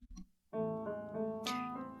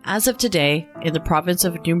As of today, in the province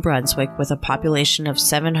of New Brunswick, with a population of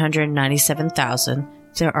 797,000,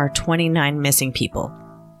 there are 29 missing people.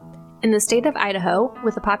 In the state of Idaho,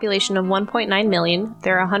 with a population of 1.9 million,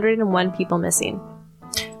 there are 101 people missing.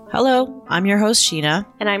 Hello, I'm your host, Sheena.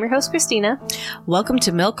 And I'm your host, Christina. Welcome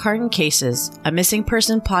to Milk Carton Cases, a missing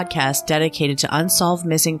person podcast dedicated to unsolved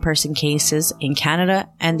missing person cases in Canada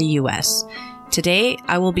and the U.S. Today,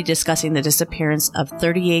 I will be discussing the disappearance of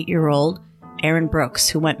 38-year-old Erin Brooks,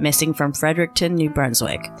 who went missing from Fredericton, New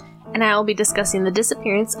Brunswick. And I will be discussing the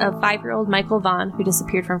disappearance of 5-year-old Michael Vaughan, who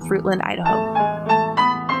disappeared from Fruitland, Idaho.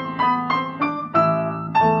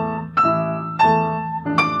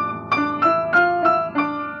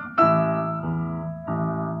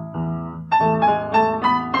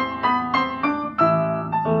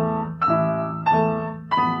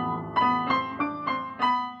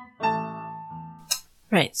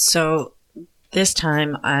 Right, so this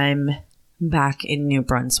time I'm back in New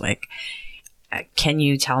Brunswick. Can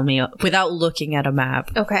you tell me, without looking at a map,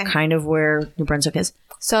 Okay. kind of where New Brunswick is?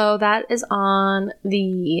 So that is on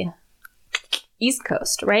the East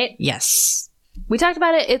Coast, right? Yes. We talked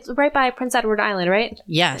about it. It's right by Prince Edward Island, right?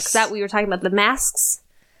 Yes. Is that we were talking about the masks?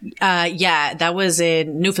 Yeah, that was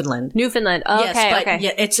in Newfoundland. Newfoundland. Oh, yes, okay, but okay.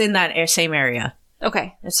 yeah, it's in that same area.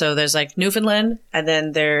 Okay. So there's like Newfoundland, and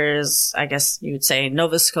then there's, I guess you would say,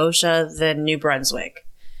 Nova Scotia, then New Brunswick.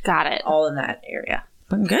 Got it. All in that area.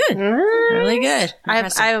 But good. Really good. I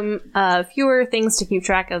have fewer things to keep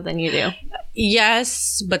track of than you do.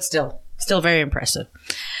 Yes, but still very impressive.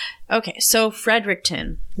 Okay, so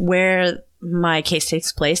Fredericton, where my case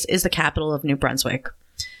takes place, is the capital of New Brunswick.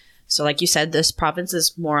 So like you said, this province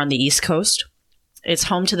is more on the east coast. It's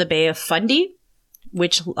home to the Bay of Fundy,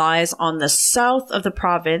 which lies on the south of the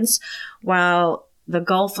province, while the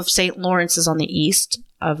Gulf of St. Lawrence is on the east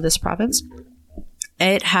of this province.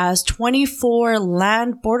 It has 24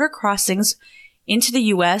 land border crossings into the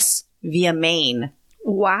U.S. via Maine.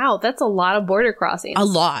 Wow, that's a lot of border crossings. A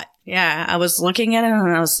lot. Yeah, I was looking at it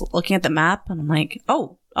and I was looking at the map and I'm like,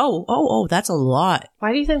 oh, that's a lot.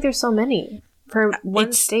 Why do you think there's so many for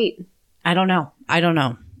one state? I don't know.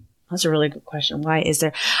 That's a really good question. Why is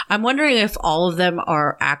there? I'm wondering if all of them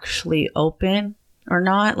are actually open or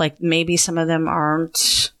not. Like maybe some of them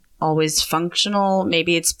aren't always functional.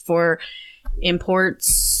 Maybe it's for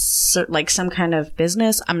imports, like some kind of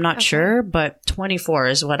business. I'm not sure, but 24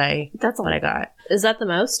 is what I got. Is that the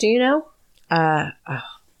most? Do you know? I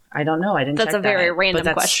don't know. I didn't. That's check a very that,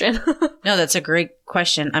 random question. No, that's a great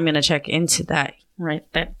question. I'm going to check into that.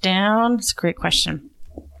 Write that down. It's a great question.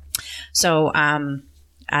 So,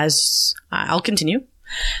 as I'll continue.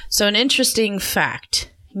 So, an interesting fact.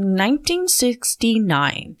 In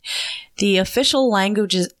 1969, the Official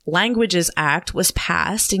Languages Act was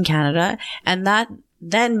passed in Canada, and that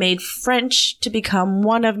then made French to become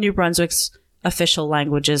one of New Brunswick's official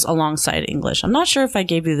languages alongside English. I'm not sure if I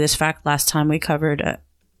gave you this fact last time we covered a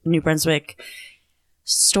New Brunswick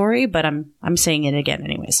story, but I'm saying it again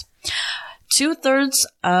anyways. 2/3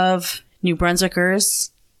 of New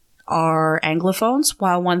Brunswickers are Anglophones,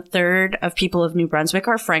 while 1/3 of people of New Brunswick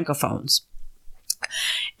are Francophones.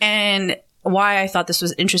 And why I thought this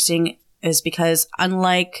was interesting is because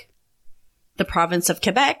unlike the province of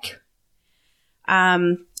Quebec,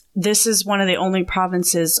 this is one of the only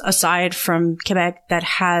provinces aside from Quebec that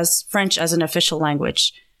has French as an official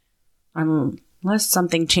language. Unless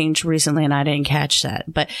something changed recently and I didn't catch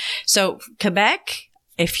that. But so Quebec,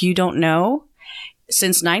 if you don't know,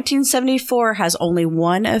 since 1974 has only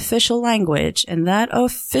one official language, and that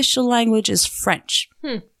official language is French.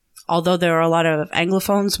 Although there are a lot of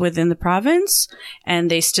Anglophones within the province, and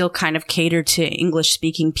they still kind of cater to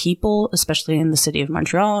English-speaking people, especially in the city of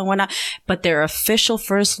Montreal and whatnot. But their official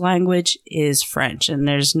first language is French, and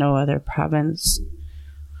there's no other province,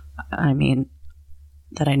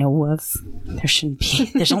 that I know of. There shouldn't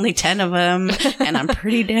be. There's only 10 of them, and I'm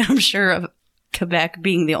pretty damn sure of Quebec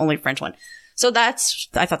being the only French one. So I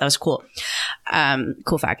thought that was cool.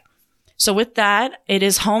 Cool fact. So with that, it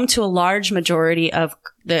is home to a large majority of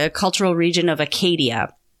the cultural region of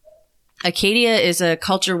Acadia. Acadia is a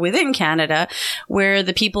culture within Canada where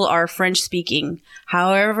the people are French speaking.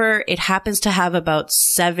 However, it happens to have about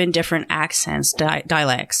 7 different accents,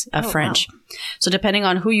 dialects of French. Wow. So depending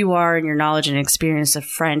on who you are and your knowledge and experience of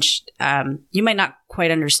French, you might not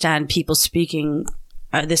quite understand people speaking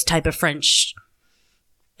this type of French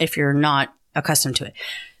if you're not accustomed to it.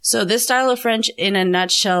 So this style of French in a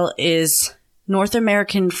nutshell is North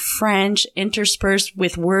American French interspersed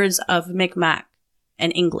with words of Mi'kmaq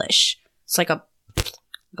and English. It's like a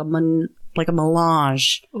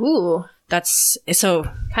melange. Ooh. That's so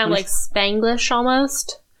kind of like Spanglish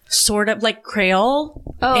almost. sort of like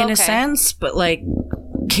Creole in a sense, but like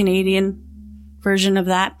Canadian version of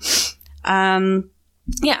that.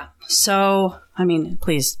 Yeah. So, I mean,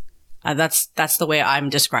 please, that's the way I'm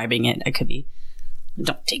describing it. I could be,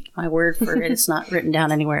 don't take my word for it. It's not written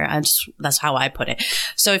down anywhere. That's how I put it.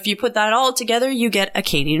 So if you put that all together, you get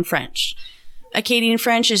Acadian French. Acadian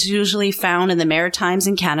French is usually found in the Maritimes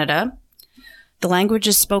in Canada. The language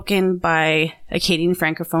is spoken by Acadian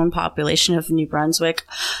Francophone population of New Brunswick.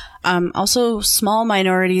 Also, small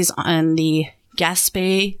minorities on the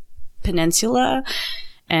Gaspé Peninsula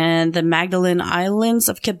and the Magdalen Islands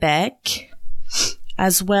of Quebec,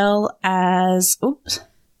 as well as,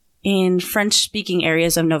 in French-speaking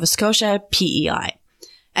areas of Nova Scotia, PEI.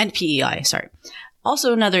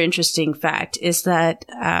 Also, another interesting fact is that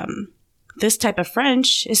this type of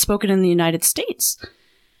French is spoken in the United States.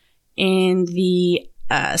 In the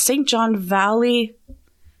St. John Valley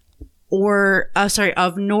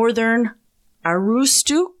of northern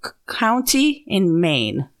Aroostook County in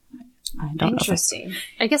Maine. I don't Interesting.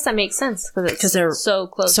 I guess that makes sense because they're so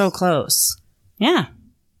close. So close. Yeah.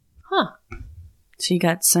 Huh. So you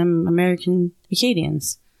got some American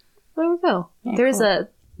Acadians. There we go. Yeah, There's cool.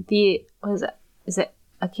 what is it? Is it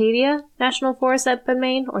Acadia National Forest up in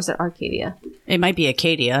Maine, or is it Arcadia? It might be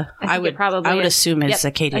Acadia. I would assume it's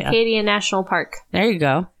Acadia. Acadia National Park. There you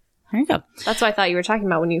go. That's what I thought you were talking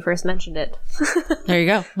about when you first mentioned it. There you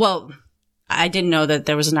go. Well, I didn't know that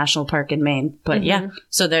there was a national park in Maine, but yeah.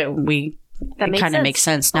 So that it kind of makes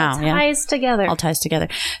sense now. All ties together. All ties together.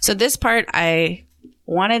 So this part I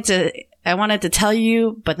wanted to tell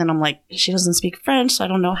you, but then I'm like, she doesn't speak French, so I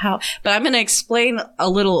don't know how. But I'm going to explain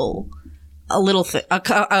I'm going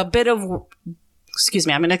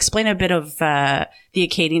to explain a bit of the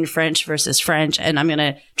Acadian French versus French, and I'm going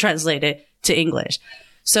to translate it to English.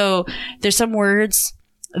 So there's some words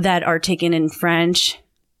that are taken in French,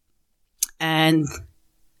 and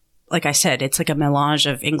like I said, it's like a melange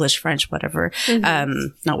of English, French, whatever.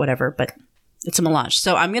 Not whatever, but it's a melange.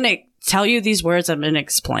 So I'm going to tell you these words. I'm going to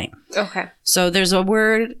explain. Okay. So there's a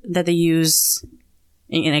word that they use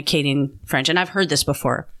in Acadian French, and I've heard this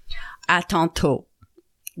before. À tantôt,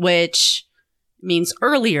 which means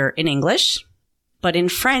earlier in English, but in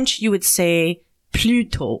French you would say plus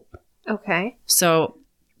tôt. Okay. So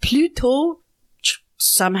plus tôt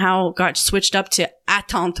somehow got switched up to à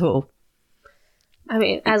tantôt. I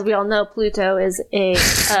mean, as we all know, Pluto is a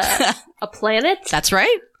planet. That's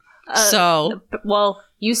right.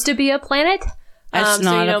 Used to be a planet. It's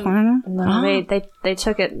not a planet? No, they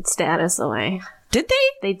took its status away. Did they?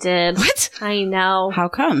 They did. What? I know. How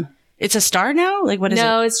come? It's a star now? Like, what is it?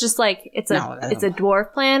 No, it's just like, it's a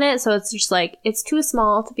dwarf planet, so it's just like, it's too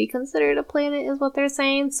small to be considered a planet, is what they're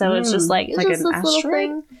saying. So it's just like, it's like just an this little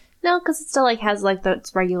thing. No, because it still like has like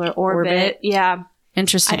its regular orbit. Yeah.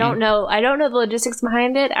 Interesting. I don't know the logistics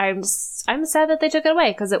behind it. I'm sad that they took it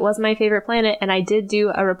away because it was my favorite planet, and I did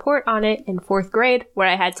do a report on it in 4th grade where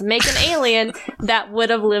I had to make an alien that would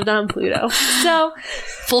have lived on Pluto. So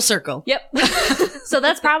full circle. Yep. So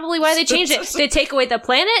that's probably why they changed it. They take away the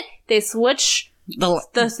planet. They switch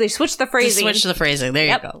the phrasing. There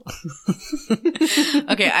you go.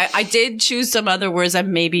 Okay, I did choose some other words that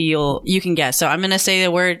maybe you can guess. So I'm gonna say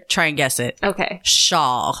the word. Try and guess it. Okay.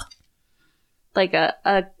 Char. Like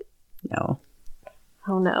a no.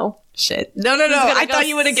 Oh no. Shit. No. I thought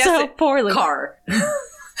you would have guessed so it. Poorly. Car.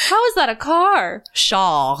 How is that a car?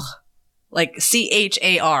 Char. Like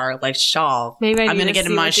CHAR, like char. Maybe I'm gonna get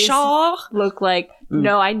in my char. Look like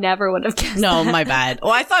no, I never would have guessed. No, that. my bad. Oh,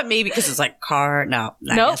 I thought maybe because it's like car. No,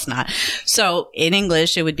 I guess not. So in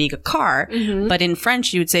English it would be a car, but in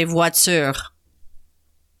French you would say voiture.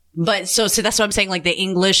 But so that's what I'm saying. Like the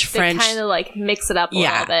English French, they kind of like mix it up a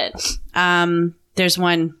little bit. There's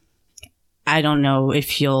one. I don't know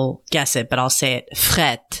if you'll guess it, but I'll say it.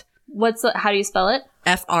 Fret. How do you spell it?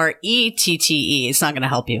 FRETTE. It's not going to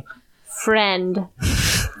help you. Friend.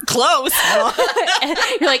 Close.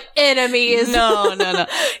 You're like enemies. No.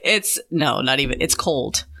 It's not even. It's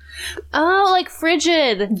cold. Oh, like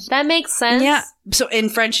frigid. That makes sense. Yeah. So in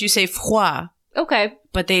French you say froid. Okay.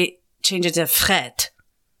 But they change it to fret.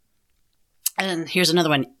 And here's another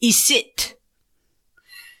one. Icit.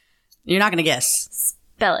 You're not going to guess.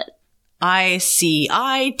 Spell it. ICITTE.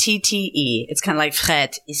 It's kind of like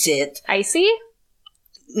fret. Icit. Icy?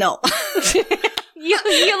 No. You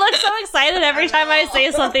look so excited every time I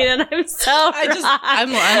say something, and I'm so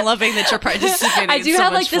I'm loving that you're participating. I do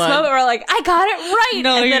have like this moment where like, I got it right.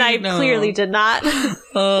 No, and then I clearly did not.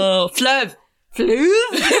 Oh, fleuve.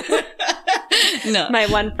 Fleuve? No. My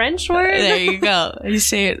one French word. There you go. You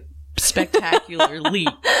say it spectacularly.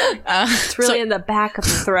 It's really in the back of the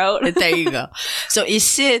throat. There you go. So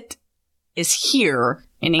ici is here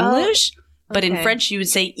in English, but in French you would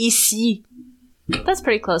say ici. That's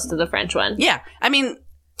pretty close to the French one. Yeah. I mean,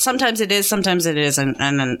 sometimes it is, sometimes it isn't.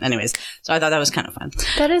 And then anyways, so I thought that was kind of fun.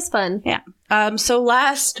 That is fun. Yeah. So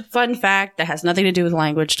last fun fact that has nothing to do with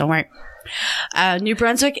language. Don't worry. New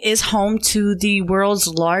Brunswick is home to the world's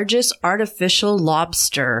largest artificial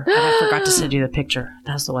lobster. And I forgot to send you the picture.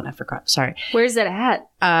 That's the one I forgot. Sorry. Where's it at?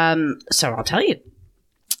 So I'll tell you.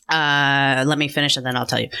 Let me finish and then I'll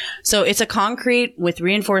tell you. So it's a concrete with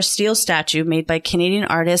reinforced steel statue made by Canadian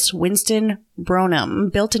artist Winston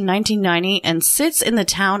Bronham, built in 1990 and sits in the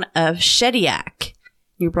town of Shediac,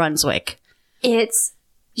 New Brunswick. It's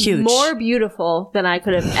huge. More beautiful than I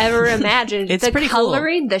could have ever imagined. It's the pretty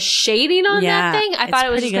coloring, cool. The shading on that thing. I thought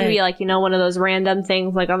it was just going to be like, one of those random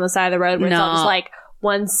things like on the side of the road where it's all just like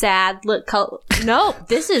one sad lit color. No,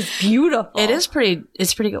 this is beautiful. It's pretty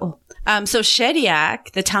cool. So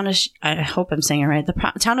Shediac, the town of, I hope I'm saying it right. The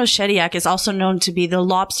town of Shediac is also known to be the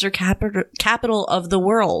lobster capital of the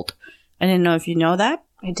world. I didn't know if you know that.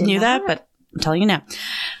 I did knew that, but I'm telling you now.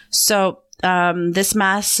 So, this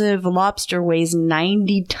massive lobster weighs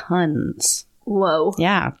 90 tons. Whoa.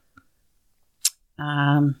 Yeah.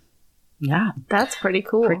 Yeah. That's pretty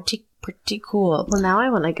cool. Pretty cool. Well, now I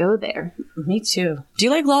want to go there. Me too. Do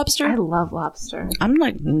you like lobster? I love lobster. I'm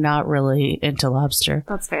not really into lobster.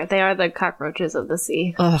 That's fair. They are the cockroaches of the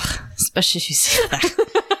sea. Ugh, especially if you see that.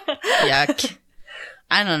 Yuck.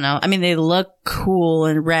 I don't know. I mean, they look cool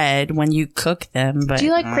and red when you cook them, but... Do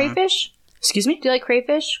you like crayfish? Excuse me? Do you like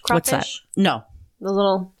crayfish? Crawfish? What's that? No. The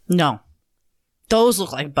little... No. Those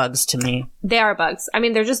look like bugs to me. They are bugs. I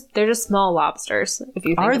mean, they're just small lobsters, if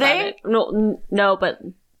you think are about they? it. No, but...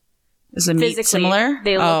 Is the meat similar?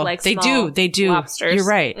 They look like small They do. lobsters. You're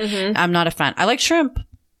right. Mm-hmm. I'm not a fan. I like shrimp.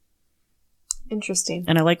 Interesting.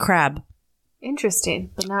 And I like crab.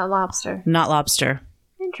 Interesting, but not lobster. Not lobster.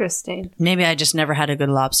 Interesting. Maybe I just never had a good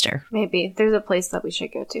lobster. Maybe. There's a place that we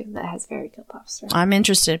should go to that has very good lobster. I'm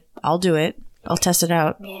interested. I'll do it. I'll test it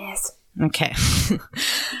out. Yes. Okay.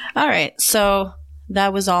 All right. So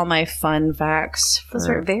that was all my fun facts. Those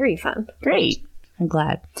were very fun. Great. I'm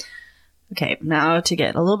glad. Okay, now to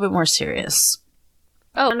get a little bit more serious.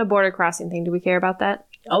 Oh, on a border crossing thing, do we care about that?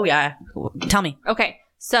 Oh, yeah. Tell me. Okay,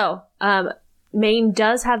 so Maine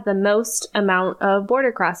does have the most amount of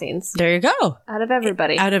border crossings. There you go. Out of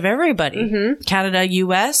everybody. Mm-hmm. Canada,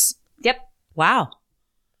 U.S.? Yep. Wow.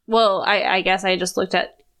 Well, I guess I just looked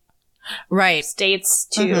at states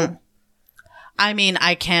too. Mm-hmm. I mean,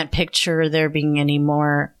 I can't picture there being any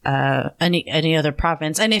more any other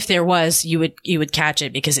province, and if there was, you would catch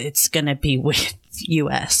it because it's gonna be with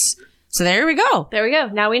U.S. So there we go. There we go.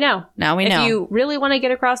 Now we know. If you really want to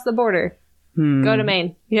get across the border, go to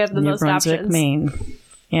Maine. You have the New most Brunswick, options. Maine.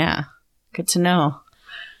 Yeah, good to know.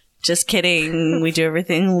 Just kidding. We do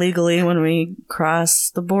everything legally when we cross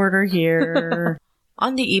the border here.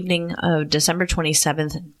 On the evening of December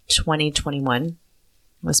 27th, 2021,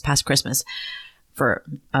 was past Christmas for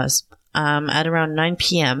us, at around 9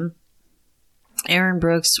 p.m., Erin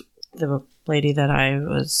Brooks, the lady that I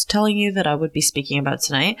was telling you that I would be speaking about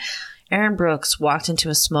tonight, Erin Brooks walked into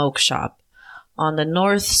a smoke shop on the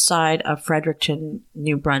north side of Fredericton,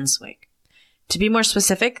 New Brunswick. To be more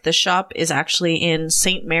specific, the shop is actually in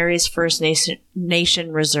St. Mary's First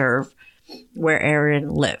Nation Reserve, where Erin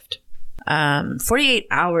lived. 48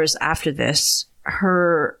 hours after this,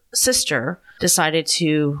 her sister decided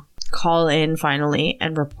to call in finally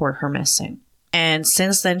and report her missing. And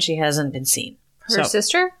since then, she hasn't been seen. Her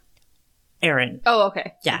sister? Erin. Oh,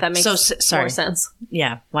 okay. Yeah. That makes more sense.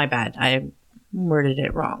 Yeah, my bad. I worded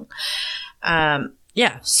it wrong.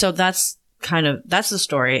 Yeah, so that's the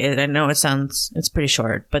story. I know it's pretty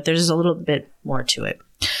short, but there's a little bit more to it.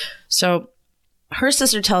 So her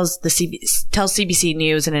sister tells CBC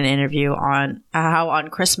News in an interview on how on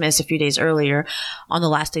Christmas a few days earlier, on the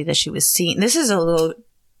last day that she was seen. This is a little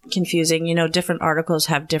confusing. Different articles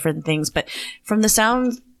have different things, but from the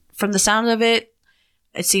sound of it,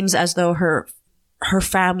 it seems as though her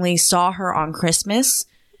family saw her on Christmas,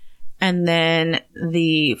 and then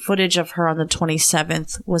the footage of her on the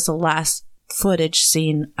 27th was the last footage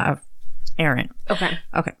seen of Erin. Okay.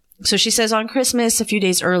 So she says on Christmas a few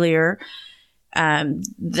days earlier,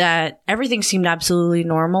 that everything seemed absolutely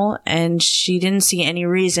normal, and she didn't see any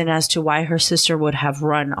reason as to why her sister would have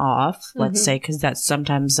run off, let's say, because that's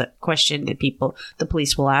sometimes a question that the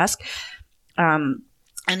police will ask. And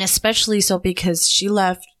especially so because she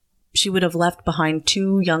would have left behind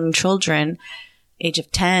two young children, age of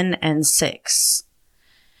 10 and 6.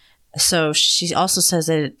 So she also says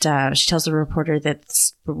that she tells the reporter that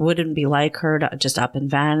this wouldn't be like her to just up and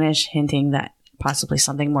vanish, hinting that possibly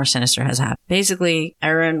something more sinister has happened. Basically,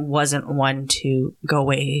 Erin wasn't one to go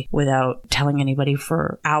away without telling anybody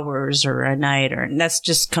for hours or a night, and that's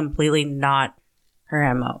just completely not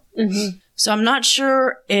her MO. Mm-hmm. So I'm not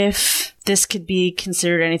sure if this could be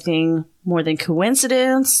considered anything more than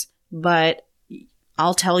coincidence, but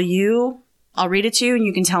I'll read it to you and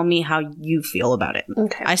you can tell me how you feel about it.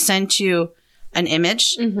 Okay. I sent you an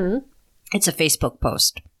image. Mm-hmm. It's a Facebook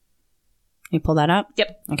post. Can you pull that up?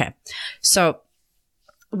 Yep. Okay. So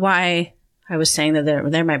why I was saying that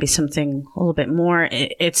there might be something a little bit more.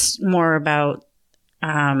 It's more about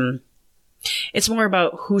who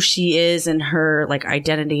she is and her like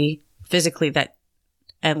identity physically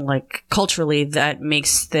and like culturally that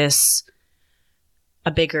makes this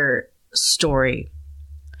a bigger story.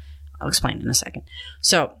 I'll explain in a second.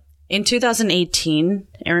 So in 2018,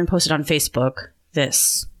 Erin posted on Facebook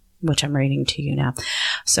this, which I'm reading to you now.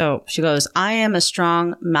 So she goes, "I am a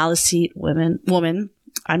strong Maliseet woman.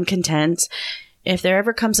 I'm content. If there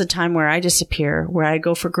ever comes a time where I disappear, where I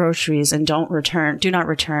go for groceries and do not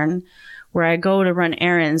return, where I go to run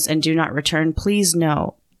errands and do not return, please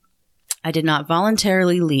know I did not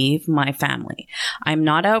voluntarily leave my family. I'm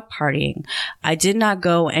not out partying. I did not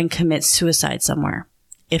go and commit suicide somewhere.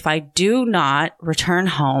 If I do not return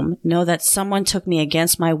home, know that someone took me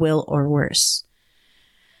against my will or worse.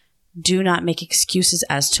 Do not make excuses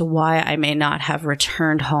as to why I may not have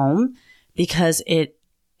returned home, because it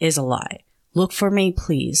is a lie. Look for me,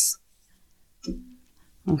 please."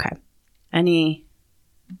 Okay.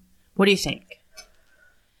 What do you think?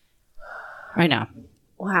 Right now.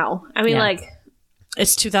 Wow. I mean,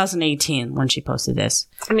 it's 2018 when she posted this.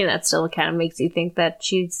 I mean, that still kind of makes you think that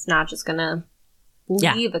she's not just going to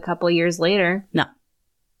leave a couple of years later. No.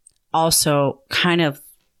 Also, kind of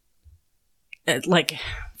like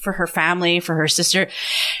for her family, for her sister,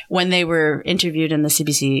 when they were interviewed in the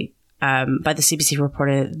CBC, by the CBC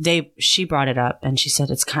reporter, she brought it up and she said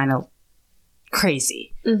it's kind of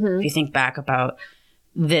crazy. Mm-hmm. If you think back about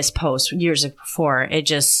this post years before,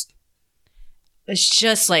 it's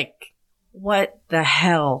just like, what the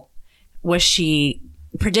hell? Was she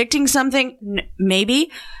predicting something?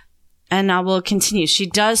 Maybe. And I will continue. She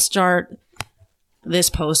does start this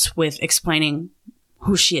post with explaining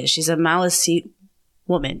who she is. She's a Maliseet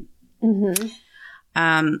woman.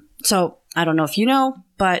 Mm-hmm. So I don't know if you know,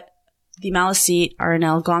 but the Maliseet are an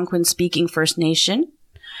Algonquin-speaking First Nation.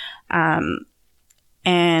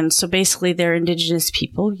 And so basically they're Indigenous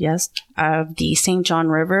people, yes, of the St. John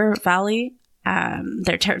River Valley.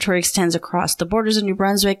 Their territory extends across the borders of New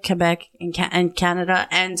Brunswick, Quebec, and Canada,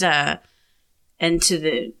 and to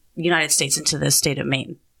the United States, into the state of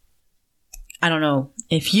Maine. I don't know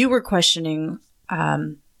if you were questioning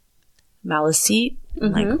Maliseet,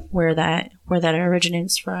 mm-hmm. like where that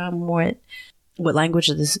originates from, what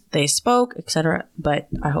languages they spoke, etc. But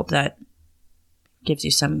I hope that gives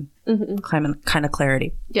you some mm-hmm. kind of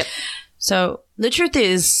clarity. Yep. So the truth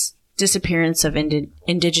is, disappearance of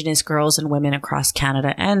Indigenous girls and women across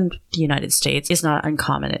Canada and the United States is not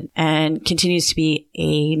uncommon and continues to be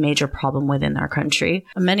a major problem within our country.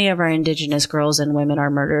 Many of our Indigenous girls and women are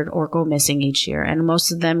murdered or go missing each year, and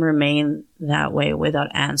most of them remain that way without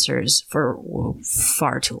answers for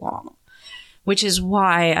far too long, which is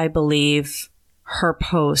why I believe her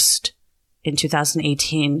post in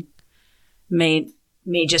 2018 may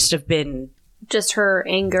just have been just her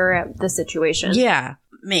anger at the situation. Yeah.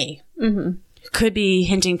 Mm-hmm. Could be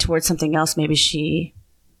hinting towards something else. Maybe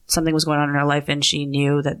something was going on in her life and she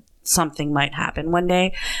knew that something might happen one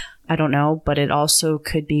day. I don't know, but it also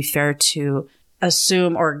could be fair to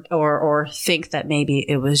assume or think that maybe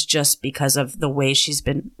it was just because of the way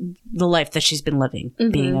the life that she's been living,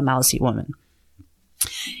 mm-hmm. being a Maliseet woman.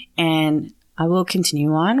 And I will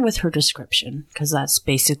continue on with her description because that's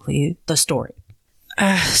basically the story.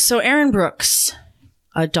 So Erin Brooks,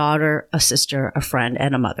 a daughter, a sister, a friend,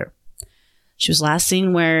 and a mother. She was last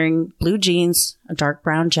seen wearing blue jeans, a dark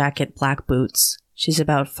brown jacket, black boots. She's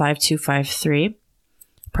about 5'2", 5'3",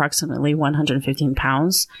 approximately 115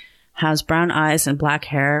 pounds, has brown eyes and black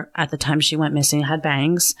hair. At the time she went missing, had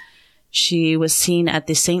bangs. She was seen at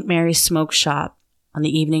the St. Mary's Smoke Shop on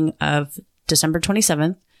the evening of December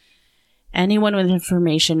 27th. Anyone with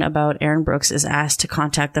information about Erin Brooks is asked to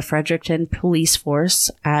contact the Fredericton Police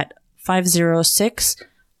Force at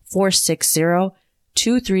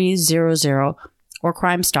 506-460-2300 or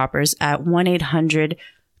Crime Stoppers at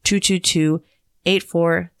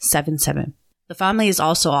 1-800-222-8477. The family is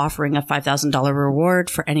also offering a $5,000 reward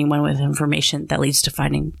for anyone with information that leads to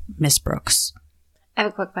finding Miss Brooks. I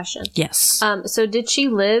have a quick question. Yes. So did she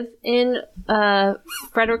live in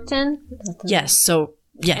Fredericton? Yes. So,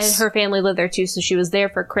 yes. And her family lived there too, so she was there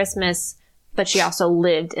for Christmas, but she also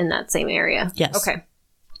lived in that same area. Yes. Okay.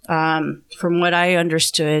 From what I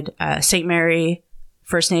understood, St. Mary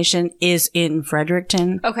First Nation is in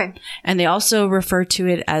Fredericton. Okay. And they also refer to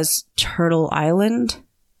it as Turtle Island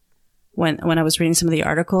when I was reading some of the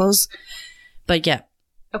articles. But yeah.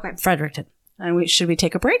 Okay. Fredericton. And should we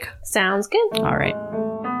take a break? Sounds good. All right.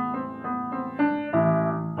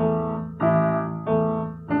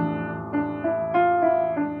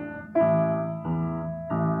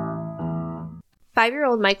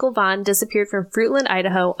 Five-year-old Michael Vaughan disappeared from Fruitland,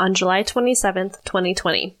 Idaho on July 27th,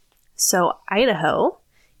 2020. So Idaho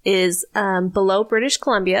is below British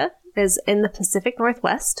Columbia, is in the Pacific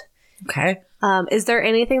Northwest. Okay. Is there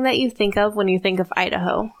anything that you think of when you think of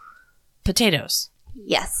Idaho? Potatoes.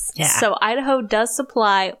 Yes. Yeah. So Idaho does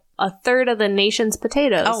supply a third of the nation's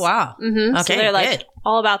potatoes. Oh, wow. Mm-hmm. Okay, so they're like good.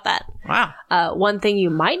 all about that. Wow. One thing you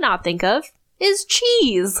might not think of is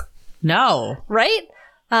cheese, No. right?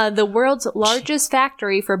 The world's largest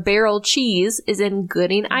factory for barrel cheese is in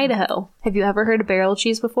Gooding, Idaho. Have you ever heard of barrel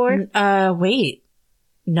cheese before? Wait.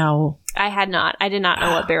 No. I had not. I did not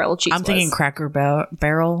know what barrel cheese was. I'm thinking Cracker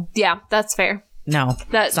Barrel. Yeah, that's fair. No.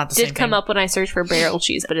 That it's not the did same come thing. up when I searched for barrel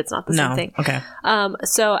cheese, but it's not the same thing. Okay.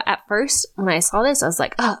 So at first, when I saw this, I was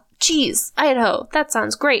like, oh, cheese, Idaho. That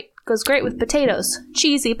sounds great. Goes great with potatoes.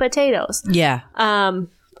 Cheesy potatoes. Yeah.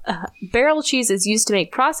 Barrel cheese is used to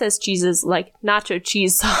make processed cheeses like nacho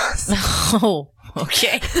cheese sauce. Oh,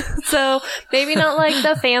 okay. So maybe not like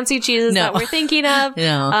the fancy cheeses No. that we're thinking of.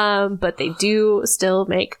 No. But they do still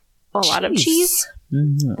make a lot of cheese.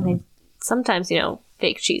 Mm-hmm. And they sometimes,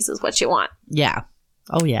 fake cheese is what you want. Yeah.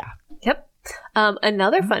 Oh, yeah. Yep.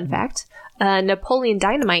 Another fun fact, Napoleon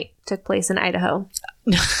Dynamite took place in Idaho.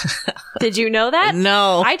 Did you know that?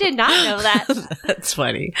 No. I did not know that. That's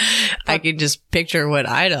funny. I can just picture what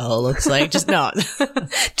Idaho looks like. Just no.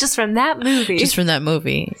 Just from that movie. Just from that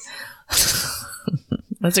movie.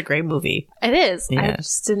 That's a great movie. It is. Yeah. I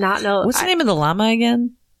just did not know. What's the name of the llama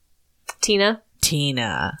again? Tina.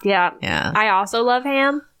 Tina. Yeah. Yeah. I also love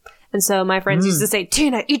ham. And so my friends used to say,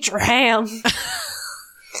 Tina, eat your ham.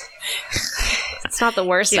 It's not the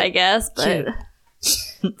worst, I guess, but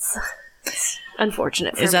it's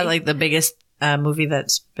unfortunate for Is that me. like the biggest movie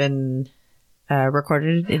that's been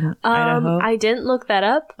recorded in Idaho? I didn't look that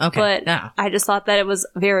up, Okay, but no. I just thought that it was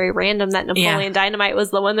very random that Napoleon Dynamite was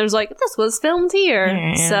the one that was like, this was filmed here.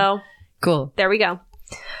 Yeah. So Cool. there we go.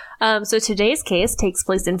 So today's case takes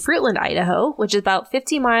place in Fruitland, Idaho, which is about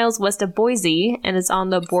 50 miles west of Boise and is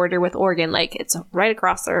on the border with Oregon. Like, it's right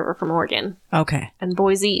across the river from Oregon. Okay. And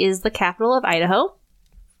Boise is the capital of Idaho.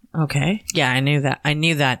 Okay. Yeah, I knew that. I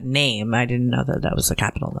knew that name. I didn't know that was the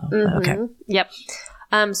capital, though. Mm-hmm. Okay. Yep.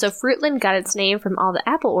 So Fruitland got its name from all the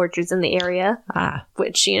apple orchards in the area,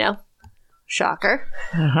 which, shocker.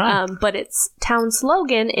 Uh-huh. But its town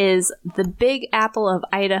slogan is the Big Apple of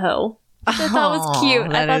Idaho. Which I thought was cute.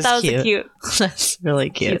 I thought that was a cute That's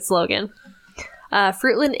really cute. slogan.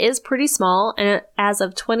 Fruitland is pretty small, and as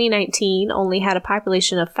of 2019, only had a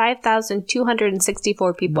population of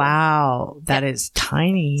 5,264 people. Wow, that is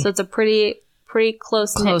tiny. So it's a pretty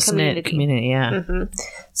close-knit community. Yeah. Mm-hmm.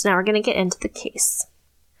 So now we're going to get into the case.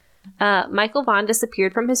 Michael Vaughan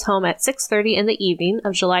disappeared from his home at 6:30 in the evening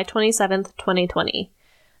of July 27th, 2020.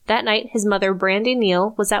 That night, his mother, Brandy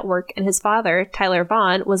Neal, was at work, and his father, Tyler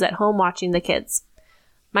Vaughan, was at home watching the kids.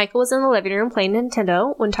 Michael was in the living room playing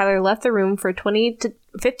Nintendo when Tyler left the room for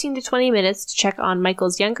 15 to 20 minutes to check on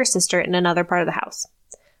Michael's younger sister in another part of the house.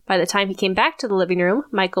 By the time he came back to the living room,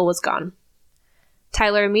 Michael was gone.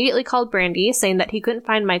 Tyler immediately called Brandy, saying that he couldn't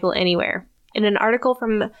find Michael anywhere. In an article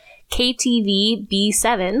from KTV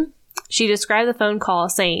B7, she described the phone call,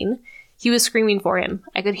 saying, "He was screaming for him.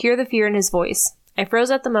 I could hear the fear in his voice. I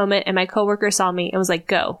froze at the moment, and my coworker saw me and was like,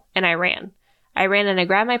 'Go,' and I ran. I ran and I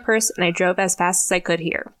grabbed my purse and I drove as fast as I could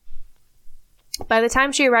here." By the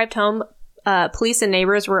time she arrived home, police and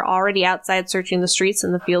neighbors were already outside searching the streets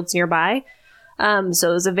and the fields nearby. So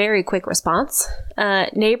it was a very quick response.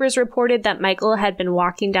 Neighbors reported that Michael had been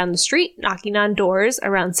walking down the street, knocking on doors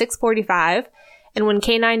around 6:45. And when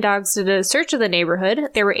K9 dogs did a search of the neighborhood,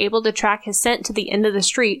 they were able to track his scent to the end of the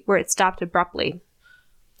street where it stopped abruptly.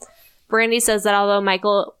 Brandy says that although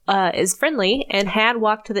Michael is friendly and had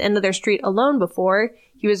walked to the end of their street alone before,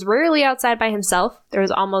 he was rarely outside by himself. There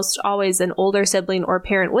was almost always an older sibling or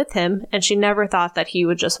parent with him, and she never thought that he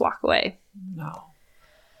would just walk away. No.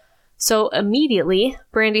 So immediately,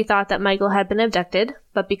 Brandy thought that Michael had been abducted,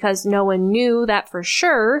 but because no one knew that for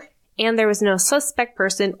sure, and there was no suspect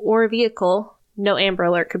person or vehicle, no Amber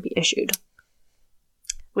Alert could be issued.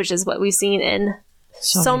 which is what we've seen in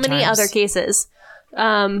so many other cases.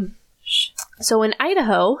 So in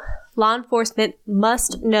Idaho, law enforcement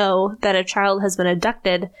must know that a child has been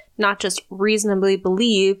abducted, not just reasonably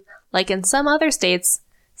believe, like in some other states,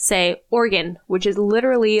 say Oregon, which is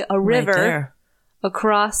literally a river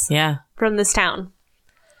across from this town.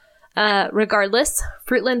 Regardless,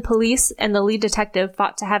 Fruitland police and the lead detective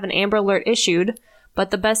fought to have an Amber Alert issued,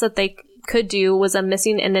 but the best that they could do was a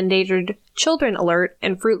missing and endangered children alert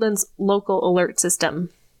in Fruitland's local alert system.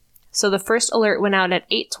 So the first alert went out at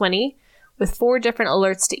 8:20, with 4 different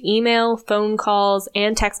alerts to email, phone calls,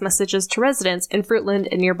 and text messages to residents in Fruitland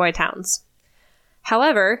and nearby towns.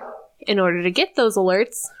 However, in order to get those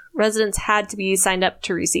alerts, residents had to be signed up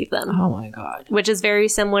to receive them. Oh my God. Which is very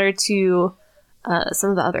similar to some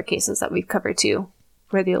of the other cases that we've covered too,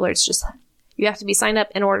 where the alerts just, you have to be signed up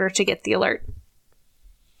in order to get the alert.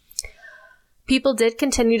 People did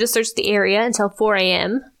continue to search the area until 4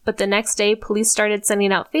 a.m., but the next day, police started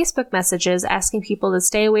sending out Facebook messages asking people to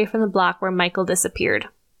stay away from the block where Michael disappeared.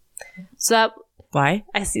 So that... Why?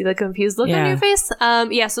 I see the confused look on your face.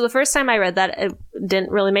 So the first time I read that, it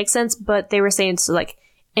didn't really make sense, but they were saying, so like,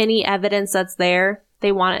 any evidence that's there,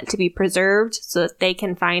 they want it to be preserved so that they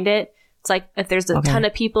can find it. It's like, if there's a ton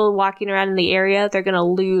of people walking around in the area, they're going to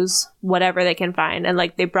lose whatever they can find. And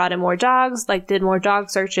like, they brought in more dogs, like did more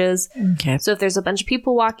dog searches. Okay. So if there's a bunch of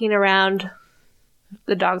people walking around,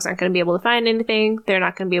 the dogs aren't going to be able to find anything. They're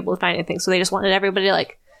not going to be able to find anything. So they just wanted everybody to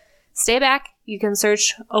like, stay back. You can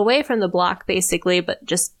search away from the block, basically, but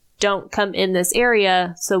just don't come in this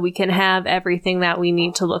area so we can have everything that we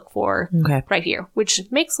need to look for right here, which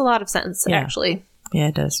makes a lot of sense, actually. Yeah,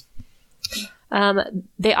 it does.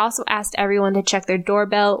 They also asked everyone to check their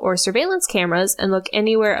doorbell or surveillance cameras and look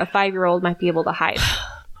anywhere a 5-year-old might be able to hide.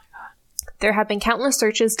 There have been countless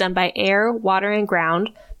searches done by air, water, and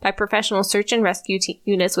ground by professional search and rescue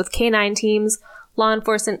units with K-9 teams, law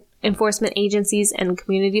enforcement agencies, and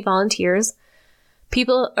community volunteers.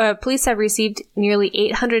 Police have received nearly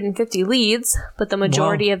 850 leads, but the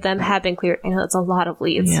majority of them have been cleared. I know that's a lot of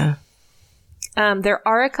leads. Yeah. There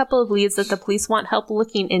are a couple of leads that the police want help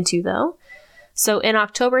looking into, though. So in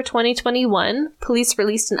October 2021, police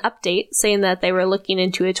released an update saying that they were looking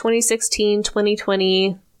into a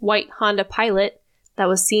 2016-2020 white Honda Pilot that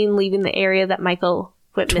was seen leaving the area that Michael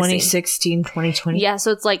went missing. 2016, 2020? Yeah,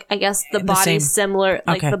 so it's like, I guess the body's similar,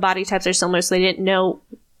 like the body types are similar, so they didn't know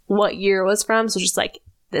what year it was from, so just like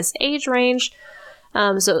this age range.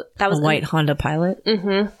 So that was a white Honda Pilot?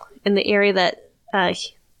 Mm-hmm. In the area that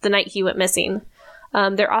the night he went missing.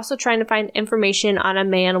 They're also trying to find information on a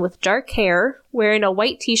man with dark hair wearing a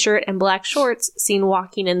white t-shirt and black shorts seen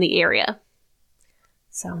walking in the area.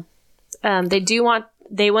 So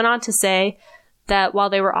they went on to say that while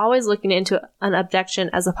they were always looking into an abduction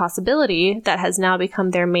as a possibility, that has now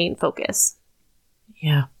become their main focus.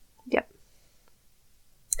 Yeah. Yep.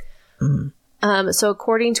 So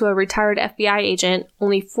according to a retired FBI agent,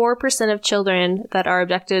 only 4% of children are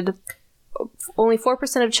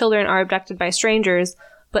abducted by strangers,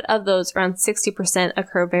 but of those, around 60%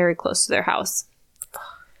 occur very close to their house.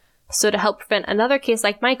 So to help prevent another case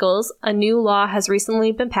like Michael's, a new law has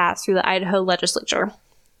recently been passed through the Idaho legislature.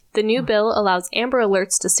 The new bill allows Amber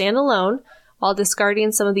Alerts to stand alone while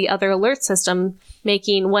discarding some of the other alert systems,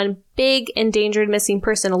 making one big endangered missing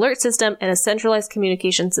person alert system and a centralized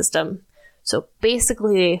communication system. So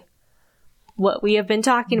basically what we have been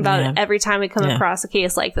talking about every time we come across a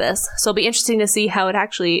case like this. So it'll be interesting to see how it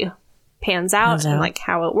actually pans out and like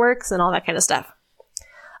how it works and all that kind of stuff.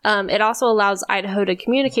 It also allows Idaho to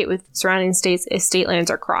communicate with surrounding states if state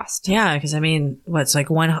lines are crossed. Yeah, because I mean, it's like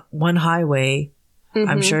one highway. Mm-hmm.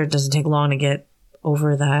 I'm sure it doesn't take long to get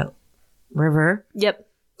over that river. Yep.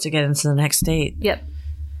 To get into the next state. Yep.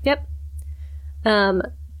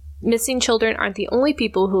 Missing children aren't the only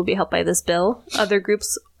people who will be helped by this bill. Other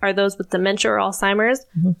groups are those with dementia or Alzheimer's,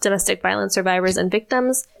 domestic violence survivors and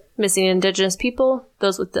victims, missing Indigenous people,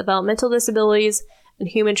 those with developmental disabilities, and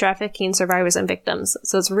human trafficking survivors and victims.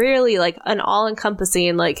 So it's really like an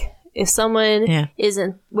all-encompassing, like, if someone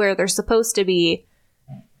isn't where they're supposed to be,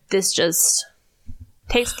 this just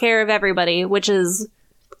takes care of everybody, which is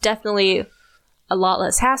definitely a lot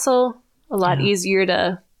less hassle, a lot easier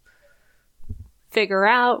to figure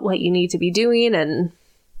out what you need to be doing and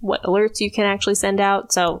what alerts you can actually send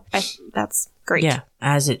out. So that's great. Yeah,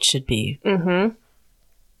 as it should be. Mm-hmm.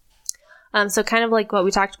 So kind of like what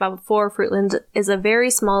we talked about before, Fruitland is a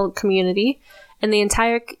very small community, and the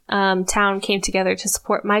entire town came together to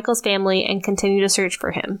support Michael's family and continue to search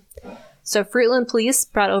for him. So Fruitland police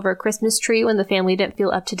brought over a Christmas tree when the family didn't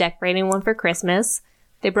feel up to decorating one for Christmas.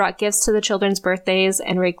 They brought gifts to the children's birthdays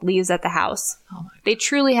and raked leaves at the house. Oh my. They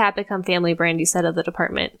truly have become family, Brandy said of the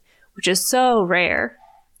department, which is so rare.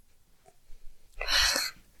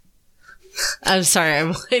 I'm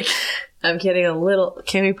sorry. I'm getting a little.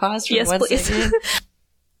 Can we pause for 1 second?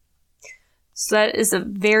 So that is a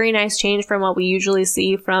very nice change from what we usually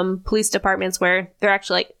see from police departments, where they're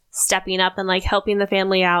actually like stepping up and like helping the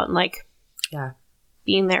family out and like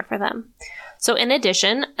being there for them. So in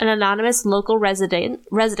addition, an anonymous local resident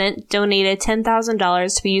donated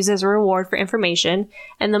 $10,000 to be used as a reward for information,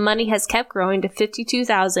 and the money has kept growing to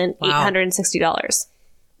 $52,860. Wow.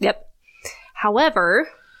 Yep. However,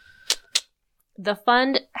 the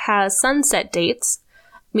fund has sunset dates,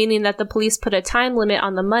 meaning that the police put a time limit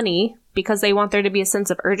on the money because they want there to be a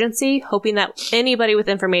sense of urgency, hoping that anybody with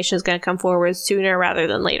information is going to come forward sooner rather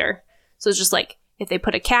than later. So it's just like, if they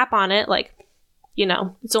put a cap on it, like, you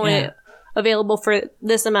know, it's only available for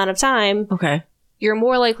this amount of time. Okay. You're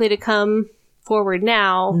more likely to come forward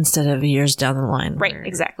now. Instead of years down the line. Right,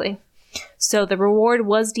 exactly. So the reward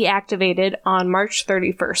was deactivated on March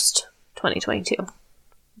 31st, 2022.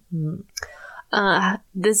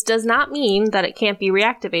 This does not mean that it can't be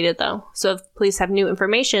reactivated, though. So if police have new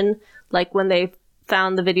information, like when they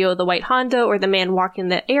found the video of the white Honda or the man walking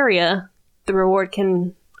the area, the reward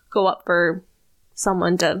can go up for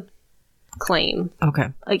someone to claim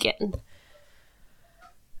again.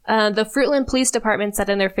 The Fruitland Police Department said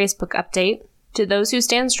in their Facebook update, "To those who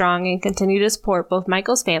stand strong and continue to support both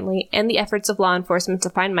Michael's family and the efforts of law enforcement to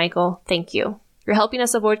find Michael, thank you. You're helping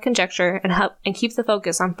us avoid conjecture and keep the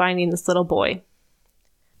focus on finding this little boy."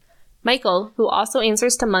 Michael, who also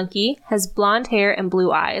answers to Monkey, has blonde hair and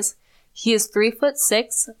blue eyes. He is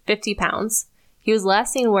 3'6", 50 pounds. He was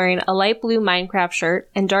last seen wearing a light blue Minecraft shirt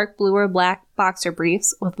and dark blue or black boxer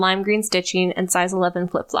briefs with lime green stitching and size 11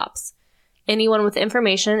 flip-flops. Anyone with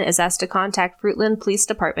information is asked to contact Fruitland Police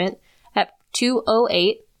Department at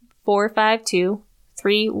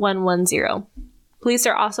 208-452-3110. Police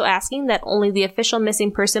are also asking that only the official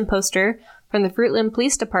missing person poster from the Fruitland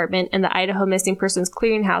Police Department and the Idaho Missing Persons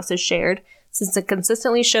Clearinghouse is shared, since it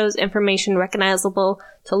consistently shows information recognizable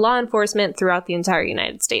to law enforcement throughout the entire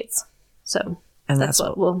United States. So that's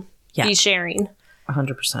what we'll be sharing.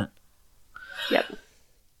 100%. Yep.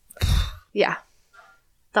 Yeah.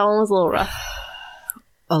 That one was a little rough.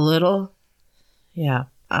 A little? Yeah.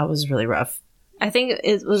 That was really rough. I think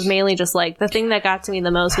it was mainly just like the thing that got to me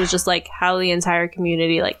the most was just like how the entire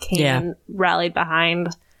community like came and rallied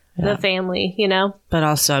behind the family, you know? But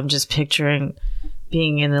also I'm just picturing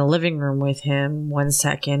being in the living room with him 1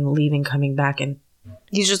 second, leaving, coming back, and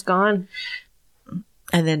he's just gone.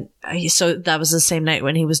 And then, so that was the same night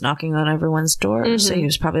when he was knocking on everyone's door. Mm-hmm. So he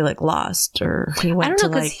was probably like lost, or he went to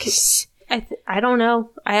like. I don't know.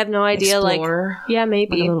 I have no idea. Explore, like, yeah,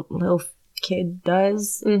 maybe like a little kid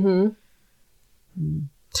does.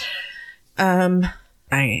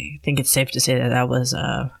 I think it's safe to say that was.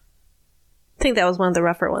 I think that was one of the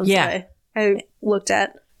rougher ones. Yeah, I looked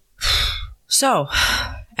at. So,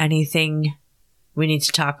 anything we need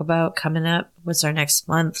to talk about coming up? What's our next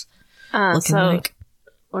month looking like?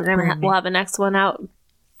 We'll have a next one out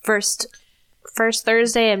first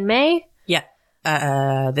Thursday in May. Yeah.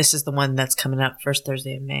 This is the one that's coming up first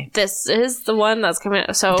Thursday in May. This is the one that's coming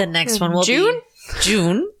up. So the next one will be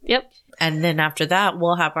June. Yep. And then after that,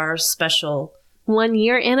 we'll have our special 1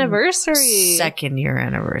 year anniversary. Second year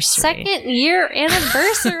anniversary.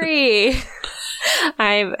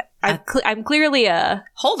 I'm clearly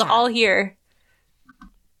hold on all here.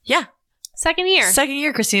 Yeah. Second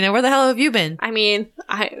year, Christina. Where the hell have you been? I mean,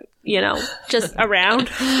 just around.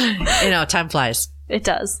 Time flies. It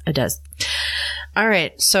does. It does. All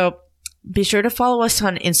right. So be sure to follow us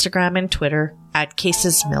on Instagram and Twitter at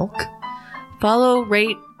Cases Milk. Follow,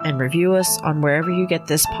 rate, and review us on wherever you get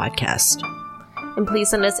this podcast. And please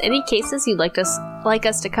send us any cases you'd like us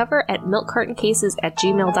to cover at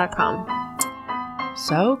milkcartoncases@gmail.com.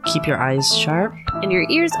 So keep your eyes sharp and your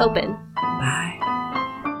ears open. Bye.